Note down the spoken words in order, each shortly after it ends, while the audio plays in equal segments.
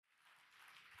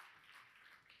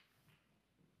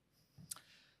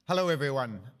Hello,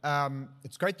 everyone.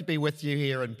 It's great to be with you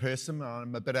here in person.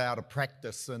 I'm a bit out of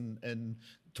practice in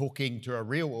talking to a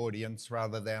real audience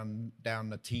rather than down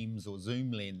the Teams or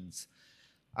Zoom lens.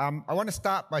 I want to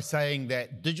start by saying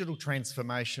that digital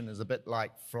transformation is a bit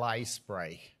like fly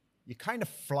spray. You kind of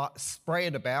spray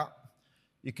it about.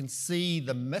 You can see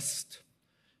the mist.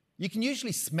 You can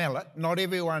usually smell it. Not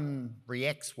everyone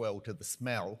reacts well to the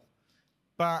smell.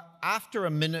 But after a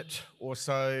minute or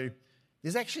so,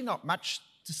 there's actually not much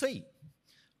to see.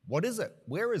 What is it?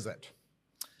 Where is it?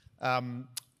 And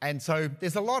so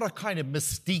there's a lot of kind of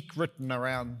mystique written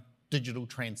around digital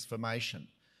transformation.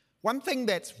 One thing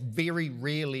that's very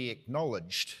rarely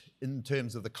acknowledged in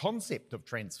terms of the concept of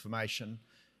transformation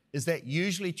is that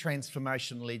usually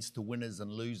transformation leads to winners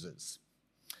and losers.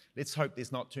 Let's hope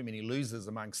there's not too many losers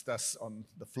amongst us on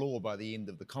the floor by the end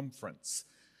of the conference.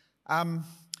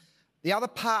 The other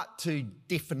part to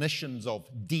definitions of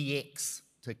DX,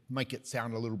 to make it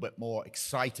sound a little bit more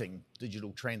exciting,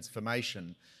 digital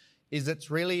transformation, is it's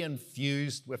really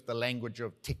infused with the language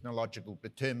of technological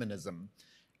determinism,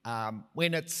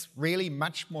 when it's really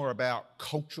much more about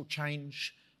cultural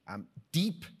change,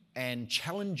 deep and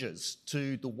challenges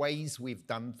to the ways we've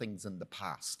done things in the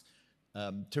past,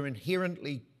 to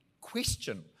inherently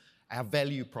question our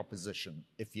value proposition,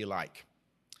 if you like.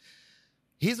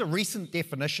 Here's a recent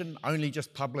definition, only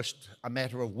just published a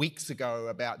matter of weeks ago,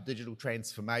 about digital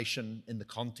transformation in the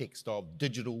context of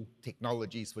digital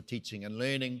technologies for teaching and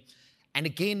learning. And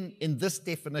again, in this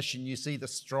definition, you see the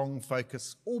strong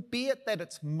focus, albeit that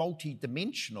it's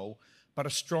multidimensional, but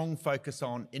a strong focus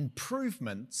on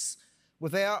improvements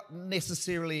without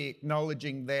necessarily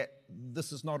acknowledging that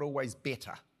this is not always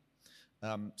better.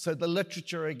 So the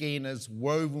literature, again, is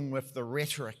woven with the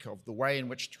rhetoric of the way in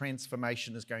which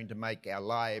transformation is going to make our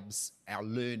lives, our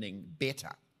learning, better.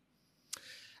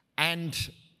 And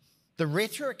the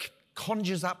rhetoric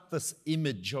conjures up this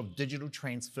image of digital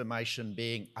transformation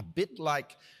being a bit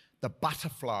like the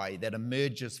butterfly that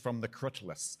emerges from the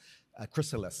chrysalis.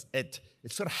 It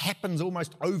sort of happens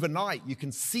almost overnight. You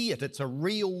can see it. It's a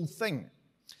real thing.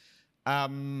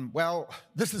 Well,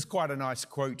 this is quite a nice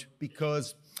quote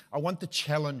because I want to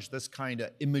challenge this kind of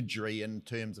imagery in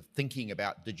terms of thinking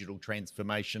about digital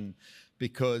transformation,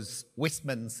 because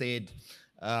Westman said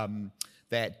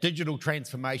that digital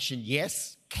transformation,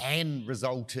 yes, can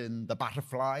result in the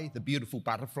butterfly, the beautiful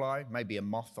butterfly, maybe a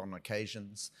moth on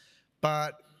occasions,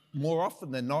 but more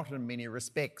often than not, in many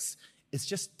respects, it's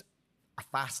just a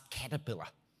fast caterpillar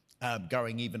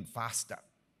going even faster.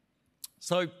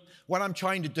 So what I'm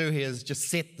trying to do here is just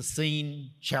set the scene,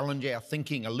 challenge our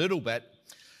thinking a little bit,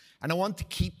 and I want to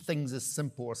keep things as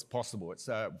simple as possible. It's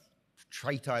a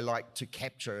trait I like to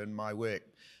capture in my work.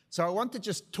 So I want to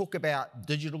just talk about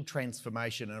digital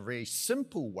transformation in a very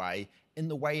simple way, in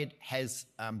the way it has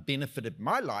benefited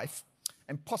my life,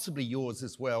 and possibly yours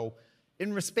as well,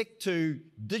 in respect to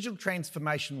digital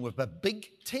transformation with a big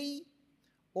T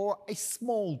or a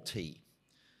small t.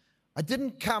 I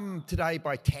didn't come today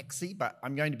by taxi, but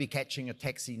I'm going to be catching a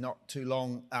taxi not too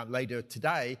long later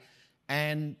today.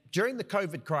 And during the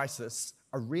COVID crisis,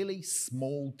 a really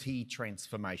small t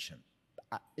transformation,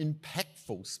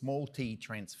 impactful small t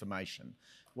transformation,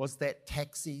 was that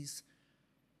taxis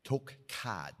took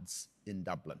cards in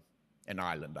Dublin, in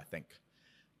Ireland, I think.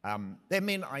 That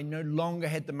meant I no longer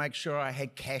had to make sure I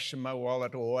had cash in my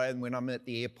wallet, or when I'm at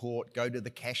the airport, go to the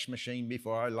cash machine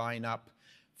before I line up.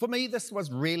 For me, this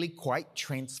was really quite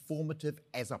transformative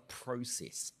as a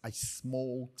process, a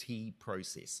small t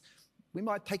process. We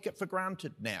might take it for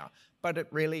granted now, but it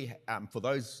really, for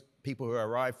those people who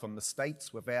arrive from the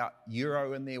States without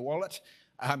euro in their wallet,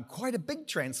 quite a big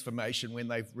transformation when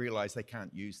they've realised they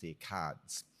can't use their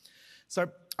cards. So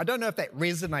I don't know if that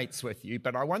resonates with you,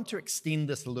 but I want to extend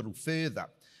this a little further,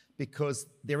 because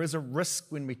there is a risk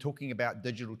when we're talking about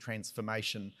digital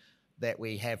transformation that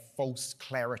we have false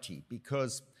clarity,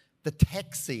 because the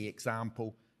taxi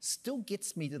example still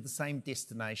gets me to the same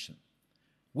destination.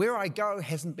 Where I go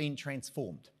hasn't been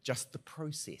transformed, just the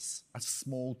process, a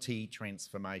small t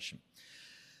transformation.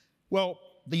 Well,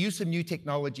 the use of new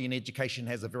technology in education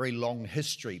has a very long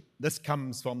history. This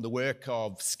comes from the work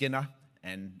of Skinner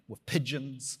and with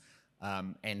pigeons,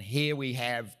 and here we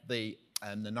have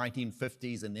in the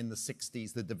 1950s and in the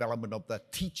 60s, the development of the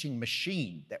teaching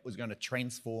machine that was going to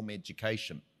transform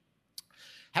education.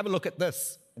 Have a look at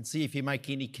this and see if you make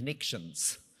any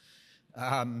connections.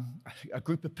 A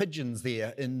group of pigeons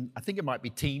there I think it might be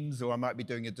Teams, or I might be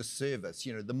doing a disservice.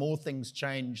 You know, the more things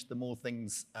change, the more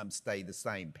things stay the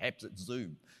same. Perhaps it's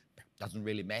Zoom. Doesn't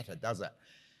really matter, does it?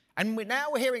 And we're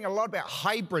hearing a lot about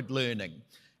hybrid learning.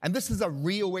 And this is a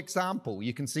real example.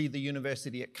 You can see the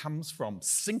university it comes from.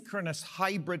 Synchronous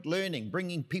hybrid learning,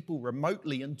 bringing people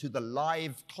remotely into the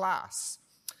live class.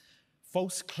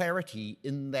 False clarity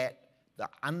in that the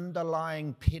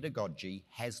underlying pedagogy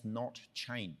has not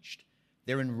changed.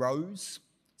 They're in rows.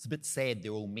 It's a bit sad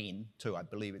they're all men too. I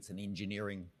believe it's an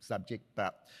engineering subject,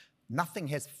 but nothing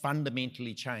has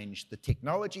fundamentally changed. The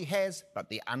technology has, but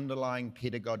the underlying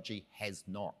pedagogy has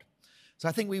not. So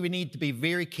I think we need to be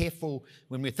very careful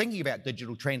when we're thinking about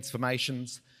digital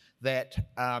transformations that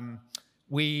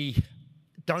we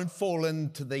don't fall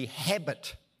into the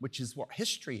habit, which is what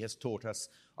history has taught us,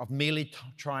 of merely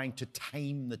trying to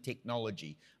tame the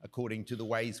technology according to the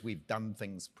ways we've done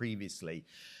things previously.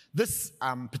 This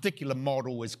particular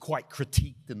model is quite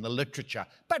critiqued in the literature,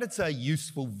 but it's a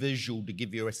useful visual to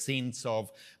give you a sense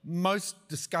of most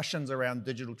discussions around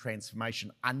digital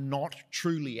transformation are not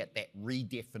truly at that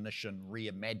redefinition,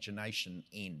 reimagination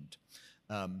end.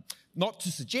 Not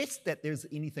to suggest that there's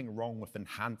anything wrong with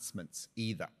enhancements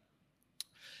either.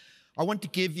 I want to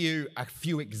give you a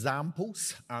few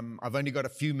examples. I've only got a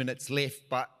few minutes left,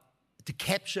 but to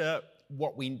capture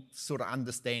what we sort of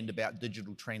understand about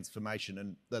digital transformation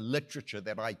and the literature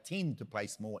that I tend to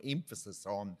place more emphasis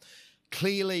on,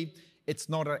 clearly it's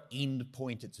not an end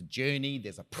point, it's a journey.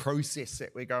 There's a process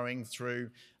that we're going through.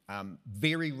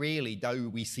 Very rarely do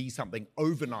we see something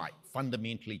overnight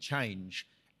fundamentally change,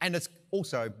 and it's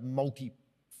also multifocal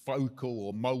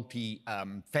or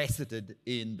multi-faceted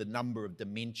in the number of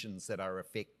dimensions that are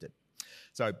affected.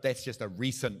 So that's just a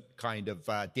recent kind of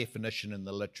definition in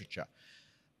the literature.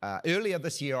 Earlier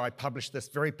this year, I published this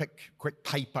very quick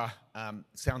paper.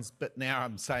 Sounds a bit now,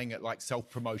 I'm saying it like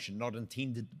self-promotion, not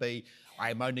intended to be.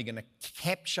 I'm only going to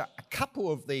capture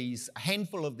a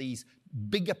handful of these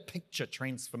bigger picture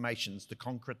transformations to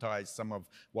concretize some of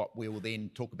what we will then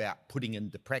talk about putting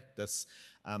into practice.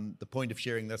 The point of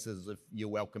sharing this is if you're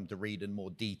welcome to read in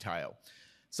more detail.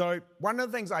 So one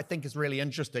of the things I think is really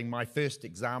interesting, my first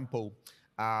example,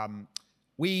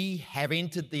 we have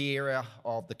entered the era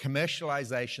of the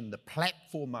commercialization, the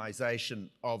platformization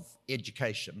of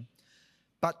education,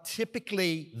 but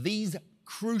typically these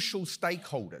crucial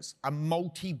stakeholders, a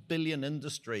multi-billion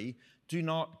industry, do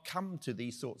not come to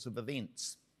these sorts of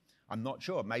events. I'm not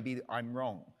sure, maybe I'm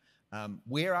wrong.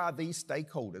 Where are these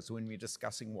stakeholders when we're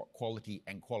discussing what quality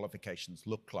and qualifications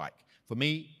look like? For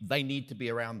me, they need to be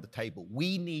around the table.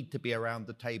 We need to be around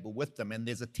the table with them, and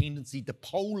there's a tendency to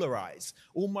polarize,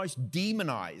 almost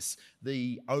demonize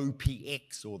the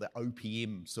OPX or the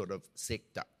OPM sort of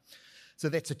sector. So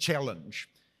that's a challenge.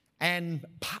 And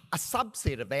a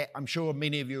subset of that, I'm sure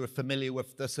many of you are familiar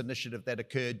with this initiative that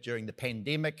occurred during the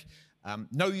pandemic.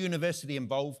 No university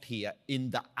involved here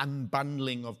in the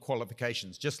unbundling of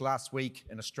qualifications. Just last week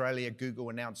in Australia, Google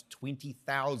announced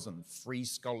 20,000 free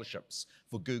scholarships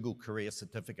for Google Career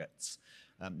Certificates.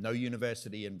 No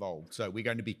university involved. So we're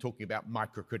going to be talking about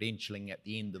micro-credentialing at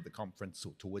the end of the conference,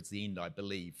 or towards the end, I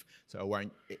believe. So I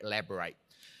won't elaborate.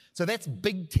 So that's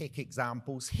big tech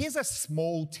examples. Here's a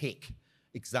small tech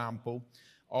example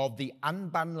of the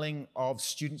unbundling of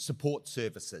student support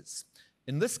services.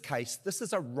 In this case, this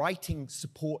is a writing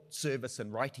support service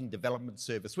and writing development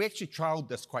service. We actually trialled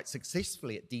this quite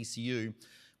successfully at DCU,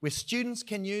 where students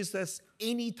can use this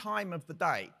any time of the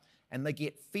day, and they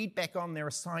get feedback on their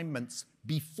assignments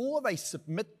before they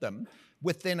submit them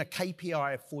within a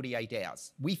KPI of 48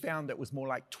 hours. We found it was more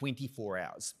like 24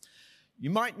 hours. You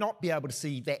might not be able to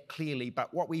see that clearly,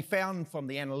 but what we found from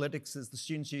the analytics is the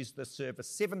students used this service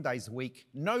 7 days a week,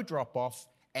 no drop-off,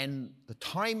 and the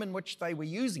time in which they were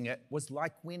using it was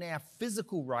like when our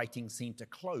physical writing centre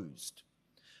closed.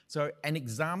 So an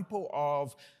example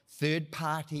of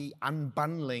third-party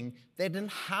unbundling that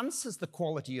enhances the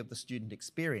quality of the student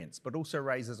experience, but also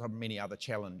raises many other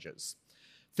challenges.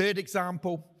 Third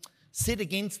example, set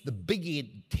against the big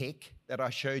ed tech that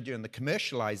I showed you in the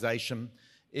commercialization,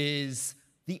 is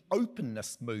the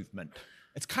openness movement.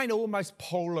 It's kind of almost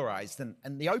polarized, and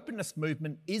the openness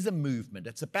movement is a movement.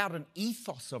 It's about an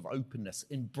ethos of openness,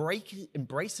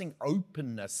 embracing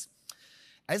openness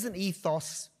as an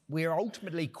ethos where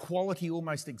ultimately quality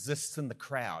almost exists in the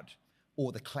crowd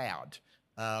or the cloud.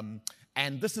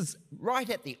 And this is right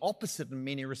at the opposite in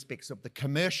many respects of the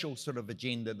commercial sort of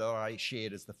agenda that I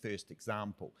shared as the first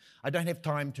example. I don't have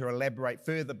time to elaborate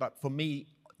further, but for me,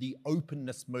 the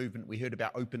openness movement, we heard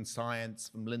about open science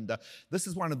from Linda. This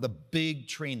is one of the big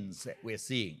trends that we're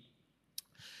seeing.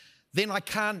 Then I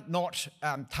can't not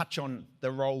touch on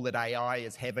the role that AI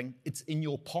is having. It's in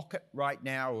your pocket right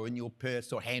now, or in your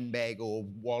purse or handbag or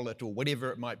wallet or whatever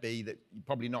it might be, that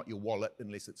probably not your wallet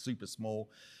unless it's super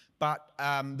small. But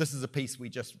this is a piece we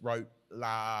just wrote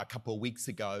a couple of weeks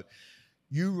ago.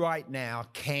 You right now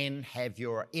can have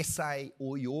your essay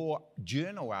or your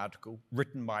journal article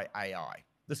written by AI.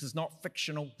 This is not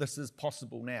fictional, this is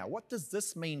possible now. What does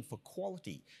this mean for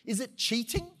quality? Is it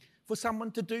cheating for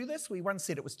someone to do this? We once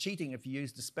said it was cheating if you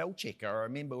used a spell checker. I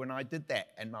remember when I did that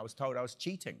and I was told I was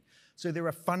cheating. So there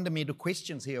are fundamental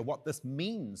questions here, what this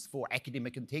means for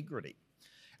academic integrity.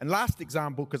 And last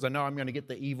example, because I know I'm going to get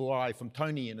the evil eye from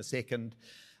Tony in a second,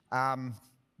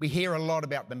 we hear a lot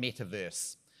about the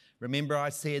metaverse. Remember I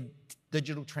said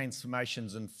digital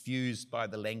transformations infused by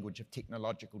the language of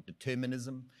technological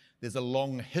determinism. There's a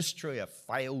long history of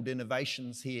failed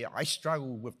innovations here. I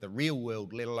struggle with the real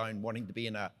world, let alone wanting to be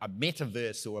in a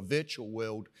metaverse or a virtual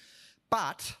world.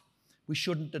 But we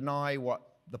shouldn't deny what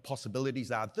the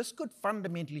possibilities are. This could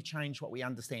fundamentally change what we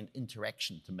understand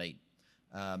interaction to mean,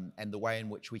 and the way in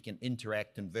which we can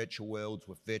interact in virtual worlds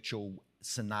with virtual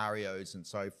scenarios and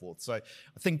so forth. So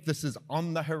I think this is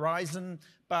on the horizon,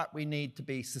 but we need to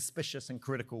be suspicious and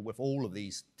critical with all of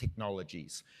these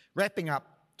technologies. Wrapping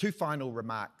up, 2 final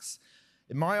remarks.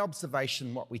 In my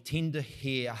observation, what we tend to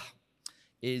hear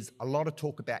is a lot of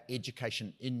talk about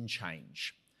education in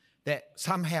change, that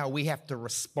somehow we have to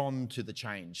respond to the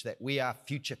change, that we are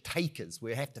future takers.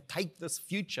 We have to take this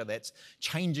future that's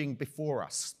changing before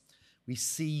us. We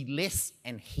see less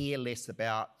and hear less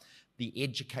about the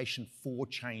education for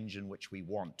change in which we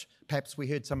want. Perhaps we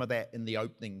heard some of that in the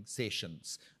opening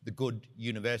sessions, the Good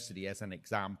University as an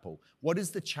example. What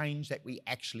is the change that we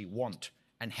actually want,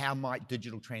 and how might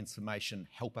digital transformation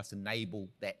help us enable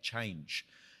that change?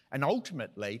 And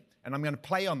ultimately, and I'm going to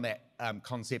play on that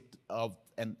concept of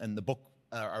in the book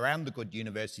around the Good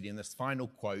University in this final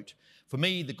quote, for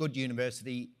me, the Good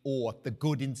University, or the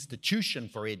good institution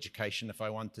for education, if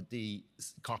I want to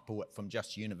decouple it from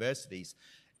just universities,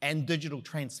 and digital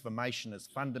transformation is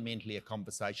fundamentally a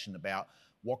conversation about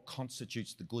what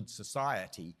constitutes the good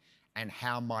society and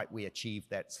how might we achieve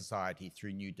that society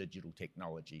through new digital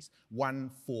technologies.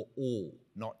 One for all,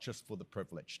 not just for the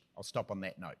privileged. I'll stop on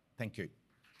that note. Thank you.